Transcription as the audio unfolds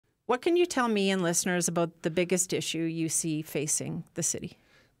What can you tell me and listeners about the biggest issue you see facing the city?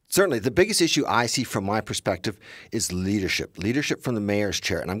 Certainly. The biggest issue I see from my perspective is leadership from the mayor's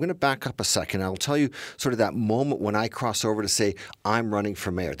chair. And I'm going to back up a second. I'll tell you sort of that moment when I cross over to say, I'm running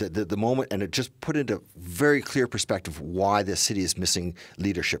for mayor, the moment, and it just put into very clear perspective why this city is missing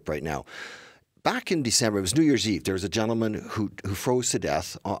leadership right now. Back in December, it was New Year's Eve, there was a gentleman who froze to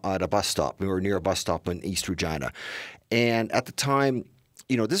death at a bus stop. We were near a bus stop in East Regina. And at the time,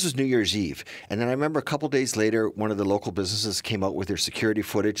 this was New Year's Eve. And then I remember a couple days later, one of the local businesses came out with their security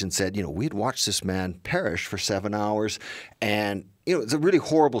footage and said, we had watched this man perish for 7 hours. And, it's a really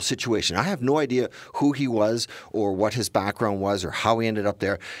horrible situation. I have no idea who he was or what his background was or how he ended up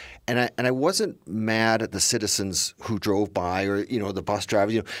there. And I wasn't mad at the citizens who drove by or, the bus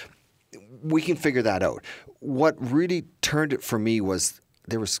drivers. We can figure that out. What really turned it for me was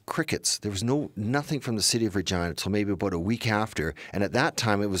there was crickets. There was nothing from the city of Regina until maybe about a week after. And at that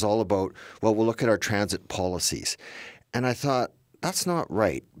time, it was all about, we'll look at our transit policies. And I thought, that's not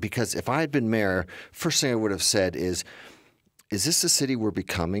right. Because if I had been mayor, first thing I would have said is this the city we're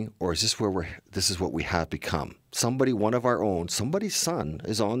becoming, or is this is what we have become? Somebody, one of our own, somebody's son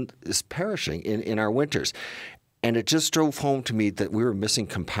is perishing in our winters. And it just drove home to me that we were missing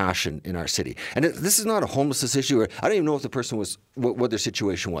compassion in our city. And this is not a homelessness issue. I don't even know if the person was what their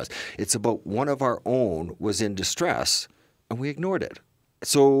situation was. It's about one of our own was in distress, and we ignored it.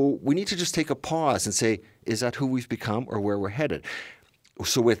 So we need to just take a pause and say, is that who we've become or where we're headed?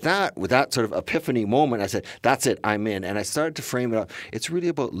 So with that sort of epiphany moment, I said, that's it, I'm in. And I started to frame it up. It's really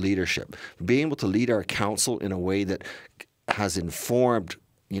about leadership, being able to lead our council in a way that has informed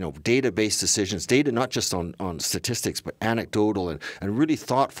data-based decisions, data not just on statistics, but anecdotal and really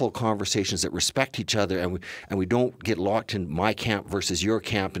thoughtful conversations that respect each other, and we don't get locked in my camp versus your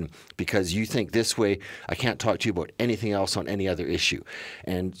camp, and because you think this way, I can't talk to you about anything else on any other issue.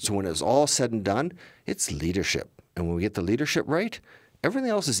 And so when it's all said and done, it's leadership. And when we get the leadership right, everything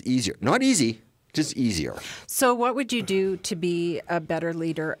else is easier. Not easy, just easier. So what would you do to be a better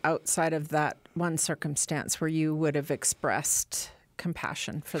leader outside of that one circumstance where you would have expressed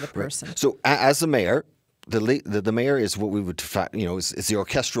compassion for the person? Right. So as the mayor, the mayor is what we would, is the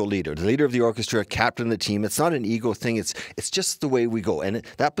orchestral leader, the leader of the orchestra, captain of the team. It's not an ego thing. It's just the way we go. And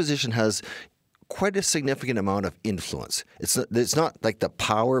that position has quite a significant amount of influence. It's not like the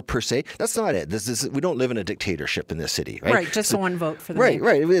power per se. That's not it. We don't live in a dictatorship in this city, right? Right, just one vote for the mayor.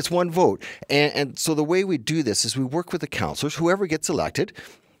 Right. It's one vote. And so the way we do this is we work with the councillors, whoever gets elected,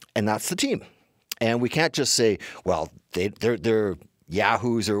 and that's the team. And we can't just say, well, they're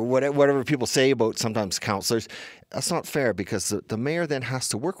yahoos or whatever people say about sometimes councillors. That's not fair, because the mayor then has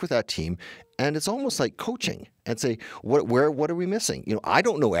to work with that team, and it's almost like coaching and say, what are we missing? I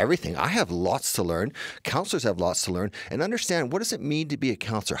don't know everything. I have lots to learn. Councillors have lots to learn, and understand, what does it mean to be a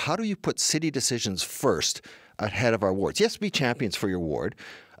councillor? How do you put city decisions first ahead of our wards? Yes, be champions for your ward.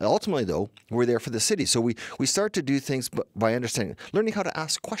 Ultimately, though, we're there for the city. So we start to do things by understanding, learning how to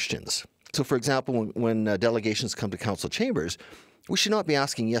ask questions. So, for example, when delegations come to council chambers, we should not be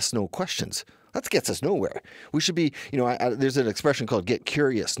asking yes/no questions. That gets us nowhere. We should be, there's an expression called "get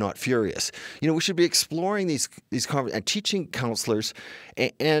curious, not furious." We should be exploring these conversations and teaching councillors,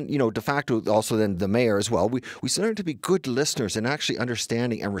 and de facto also then the mayor as well. We learn to be good listeners and actually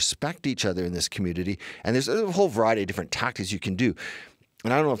understanding and respect each other in this community. And there's a whole variety of different tactics you can do.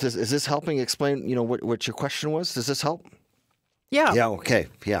 And I don't know if is this helping explain, what your question was? Does this help? Yeah. Yeah, okay,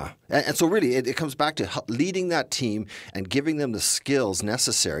 yeah. And so really it comes back to leading that team and giving them the skills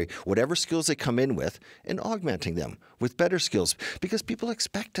necessary, whatever skills they come in with, and augmenting them with better skills, because people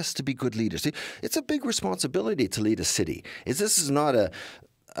expect us to be good leaders. It's a big responsibility to lead a city. This is not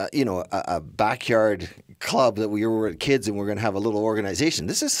a backyard club that we were kids and we're going to have a little organization.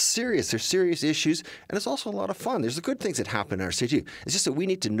 This is serious. There's serious issues, and it's also a lot of fun. There's the good things that happen in our city. It's just that we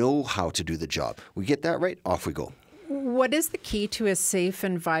need to know how to do the job. We get that right, off we go. What is the key to a safe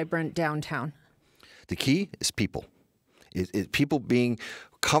and vibrant downtown? The key is people. People being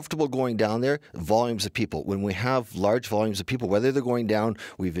comfortable going down there, volumes of people. When we have large volumes of people, whether they're going down,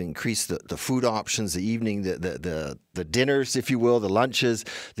 we've increased the food options, the evening, the dinners, if you will, the lunches,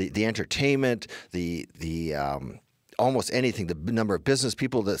 the entertainment, the almost anything, the number of business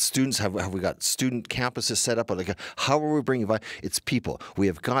people, the students, have we got student campuses set up? Like, how are we bringing it's people. We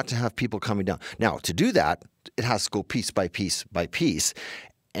have got to have people coming down. Now, to do that, it has to go piece by piece by piece.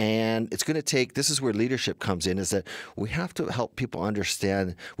 And it's going to take, this is where leadership comes in, is that we have to help people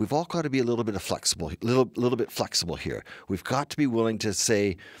understand we've all got to be a little bit flexible here. We've got to be willing to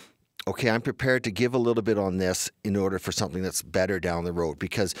say, okay, I'm prepared to give a little bit on this in order for something that's better down the road,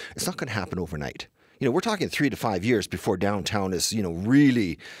 because it's not going to happen overnight. We're talking 3 to 5 years before downtown is,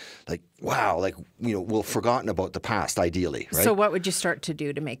 really like, wow, like, we've forgotten about the past, ideally, right? So what would you start to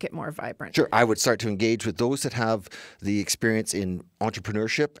do to make it more vibrant? Sure. I would start to engage with those that have the experience in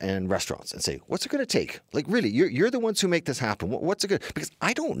entrepreneurship and restaurants and say, what's it going to take? Like, really, you're the ones who make this happen. What's it going to, because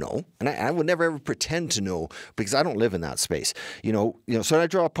I don't know. And I would never ever pretend to know because I don't live in that space. So I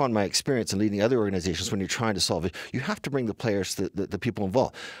draw upon my experience in leading other organizations when you're trying to solve it. You have to bring the players, the people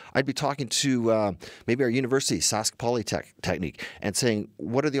involved. I'd be talking to maybe our university, Sask Polytechnic, and saying,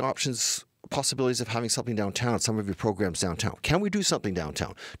 what are the options, possibilities of having something downtown, some of your programs downtown? Can we do something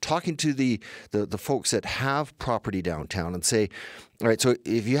downtown? Talking to the folks that have property downtown and say, all right, so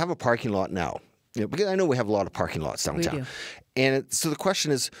if you have a parking lot now, because I know we have a lot of parking lots downtown. We do. And so the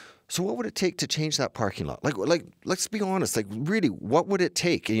question is, so what would it take to change that parking lot? Like, let's be honest. Like, really, what would it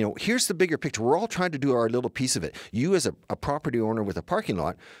take? Here's the bigger picture. We're all trying to do our little piece of it. You, as a property owner with a parking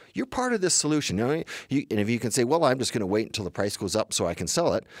lot, you're part of this solution. And if you can say, well, I'm just going to wait until the price goes up so I can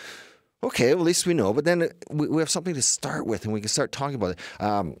sell it. Okay, well, at least we know. But then we have something to start with, and we can start talking about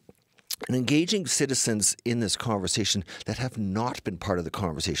it. And engaging citizens in this conversation that have not been part of the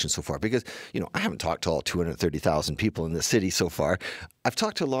conversation so far. Because, I haven't talked to all 230,000 people in the city so far. I've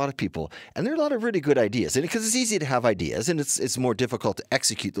talked to a lot of people, and there are a lot of really good ideas. And because it's easy to have ideas, and it's more difficult to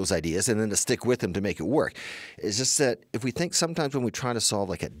execute those ideas and then to stick with them to make it work. It's just that if we think sometimes when we try to solve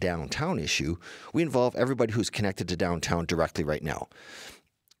like a downtown issue, we involve everybody who's connected to downtown directly right now.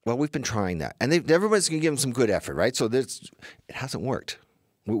 Well, we've been trying that. And everybody's going to give them some good effort, right? So it hasn't worked.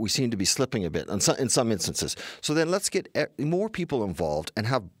 We seem to be slipping a bit in some instances. So then let's get more people involved and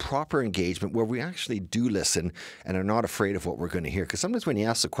have proper engagement where we actually do listen and are not afraid of what we're going to hear. Because sometimes when you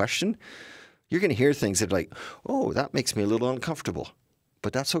ask a question, you're going to hear things that are like, oh, that makes me a little uncomfortable.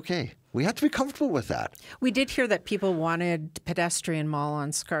 But that's okay. We have to be comfortable with that. We did hear that people wanted pedestrian mall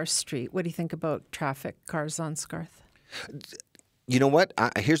on Scarth Street. What do you think about traffic cars on Scarth? You know what?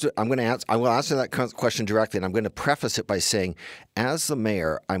 Here's what I'm going to answer. I will answer that question directly, and I'm going to preface it by saying, as the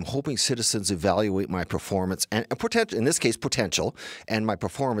mayor, I'm hoping citizens evaluate my performance and potential, in this case, potential, and my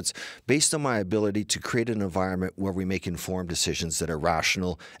performance based on my ability to create an environment where we make informed decisions that are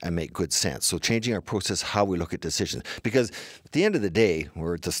rational and make good sense. So changing our process, how we look at decisions, because at the end of the day,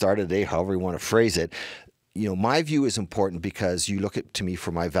 or at the start of the day, however you want to phrase it, my view is important because you look to me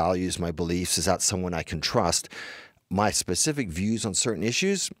for my values, my beliefs. Is that someone I can trust? My specific views on certain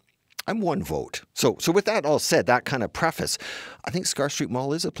issues, I'm one vote. So with that all said, that kind of preface, I think Scarth Street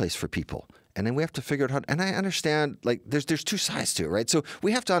Mall is a place for people. And then we have to figure out how, and I understand, like, there's two sides to it, right? So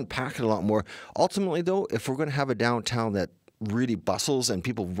we have to unpack it a lot more. Ultimately, though, if we're going to have a downtown that really bustles and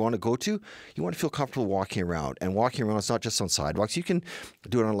people want to go to, you want to feel comfortable walking around. And walking around is not just on sidewalks. You can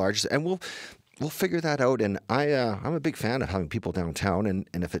do it on large, and we'll figure that out. And I'm a big fan of having people downtown. And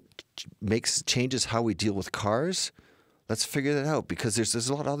if it changes how we deal with cars, let's figure that out, because there's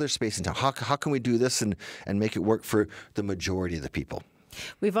a lot of other space in town. How can we do this and make it work for the majority of the people?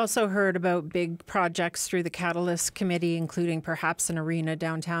 We've also heard about big projects through the Catalyst Committee, including perhaps an arena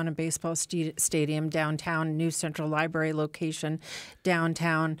downtown, a baseball stadium downtown, new central library location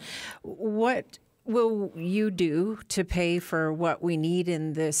downtown. What will you do to pay for what we need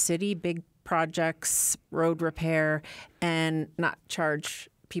in the city, big projects, road repair, and not charge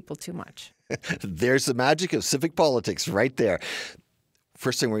people too much? There's the magic of civic politics right there.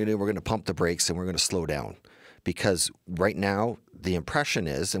 First thing we're going to do, we're going to pump the brakes and we're going to slow down. Because right now, the impression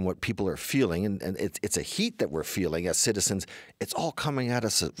is, and what people are feeling, and it's a heat that we're feeling as citizens, it's all coming at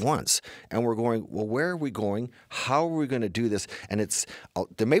us at once. And we're going, well, where are we going? How are we going to do this? And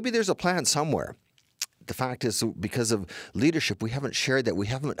maybe there's a plan somewhere. The fact is, because of leadership, we haven't shared that. We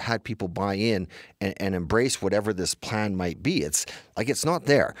haven't had people buy in and embrace whatever this plan might be. It's not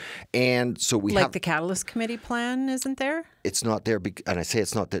there. And so we have... Like the Catalyst Committee plan isn't there? It's not there. And I say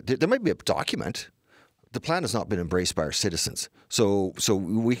it's not there. There might be a document. The plan has not been embraced by our citizens. So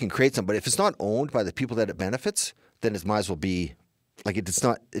we can create some, but if it's not owned by the people that it benefits, then it might as well be, like, it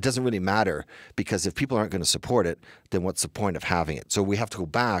doesn't really matter, because if people aren't going to support it, then what's the point of having it? So we have to go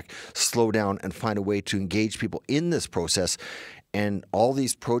back, slow down, and find a way to engage people in this process. And all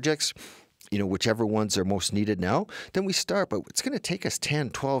these projects, whichever ones are most needed now, then we start. But it's going to take us 10,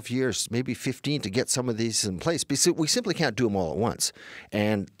 12 years, maybe 15 to get some of these in place, because we simply can't do them all at once.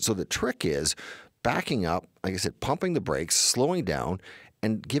 And so the trick is backing up, like I said, pumping the brakes, slowing down,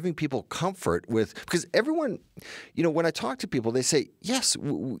 and giving people comfort with, because everyone, when I talk to people, they say, yes,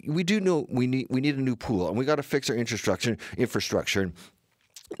 we do know we need a new pool, and we got to fix our infrastructure.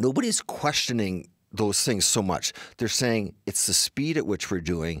 Nobody's questioning those things so much. They're saying it's the speed at which we're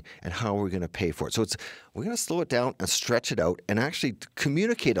doing and how we're going to pay for it. So we're going to slow it down and stretch it out and actually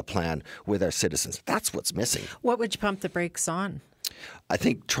communicate a plan with our citizens. That's what's missing. What would you pump the brakes on? I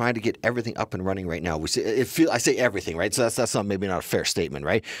think trying to get everything up and running right now. I say everything, right? So that's not maybe not a fair statement,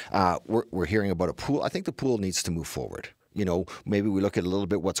 right? We're hearing about a pool. I think the pool needs to move forward. Maybe we look at a little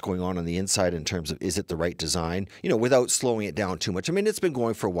bit what's going on the inside in terms of, is it the right design, without slowing it down too much. I mean, it's been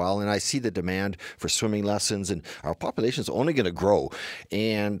going for a while, and I see the demand for swimming lessons, and our population is only going to grow,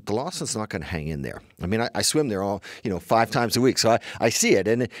 and the Lawson's not going to hang in there. I mean, I swim there all, 5 times a week, so I see it,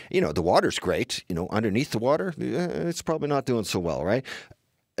 and, the water's great. Underneath the water, it's probably not doing so well, right?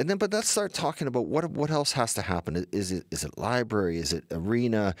 But let's start talking about what else has to happen. Is it library? Is it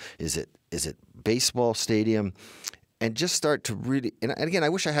arena? Is it baseball stadium? And just start to really, and again, I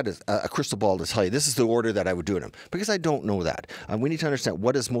wish I had a crystal ball to tell you this is the order that I would do them, because I don't know that. We need to understand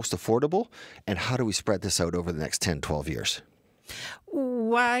what is most affordable and how do we spread this out over the next 10, 12 years.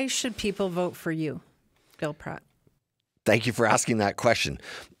 Why should people vote for you, Bill Pratt? Thank you for asking that question.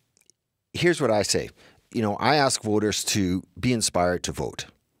 Here's what I say. I ask voters to be inspired to vote.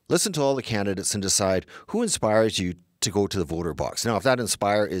 Listen to all the candidates and decide who inspires you to go to the voter box. Now, if that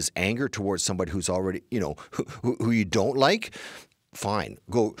inspire is anger towards somebody who's already, who you don't like, fine,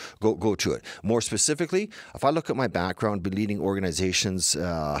 go to it. More specifically, if I look at my background, been leading organizations,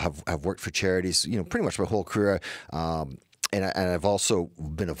 have worked for charities, pretty much my whole career. And I've also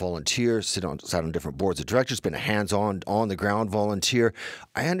been a volunteer, sat on different boards of directors, been a hands-on, on-the-ground volunteer.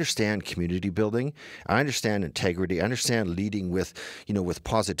 I understand community building. I understand integrity. I understand leading with, with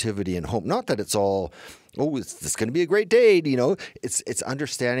positivity and hope. Not that it's all, it's going to be a great day. It's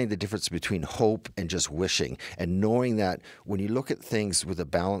understanding the difference between hope and just wishing, and knowing that when you look at things with a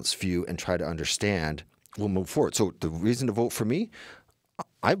balanced view and try to understand, we'll move forward. So the reason to vote for me,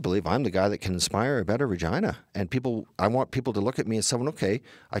 I believe I'm the guy that can inspire a better Regina. And I want people to look at me as someone, okay,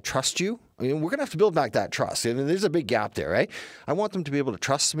 I trust you. I mean, we're going to have to build back that trust. I mean, there's a big gap there, right? I want them to be able to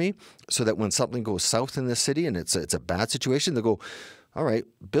trust me so that when something goes south in this city and it's a bad situation, they'll go, all right,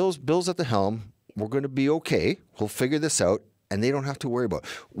 Bill's at the helm. We're going to be okay. We'll figure this out. And they don't have to worry about it.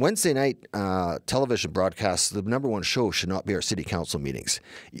 Wednesday night television broadcasts, the #1 show should not be our city council meetings.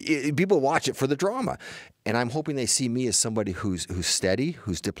 People watch it for the drama. And I'm hoping they see me as somebody who's steady,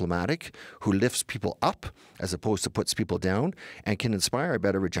 who's diplomatic, who lifts people up as opposed to puts people down, and can inspire a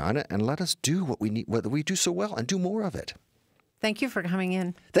better Regina and let us do what we do so well and do more of it. Thank you for coming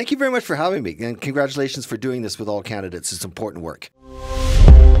in. Thank you very much for having me. And congratulations for doing this with all candidates. It's important work.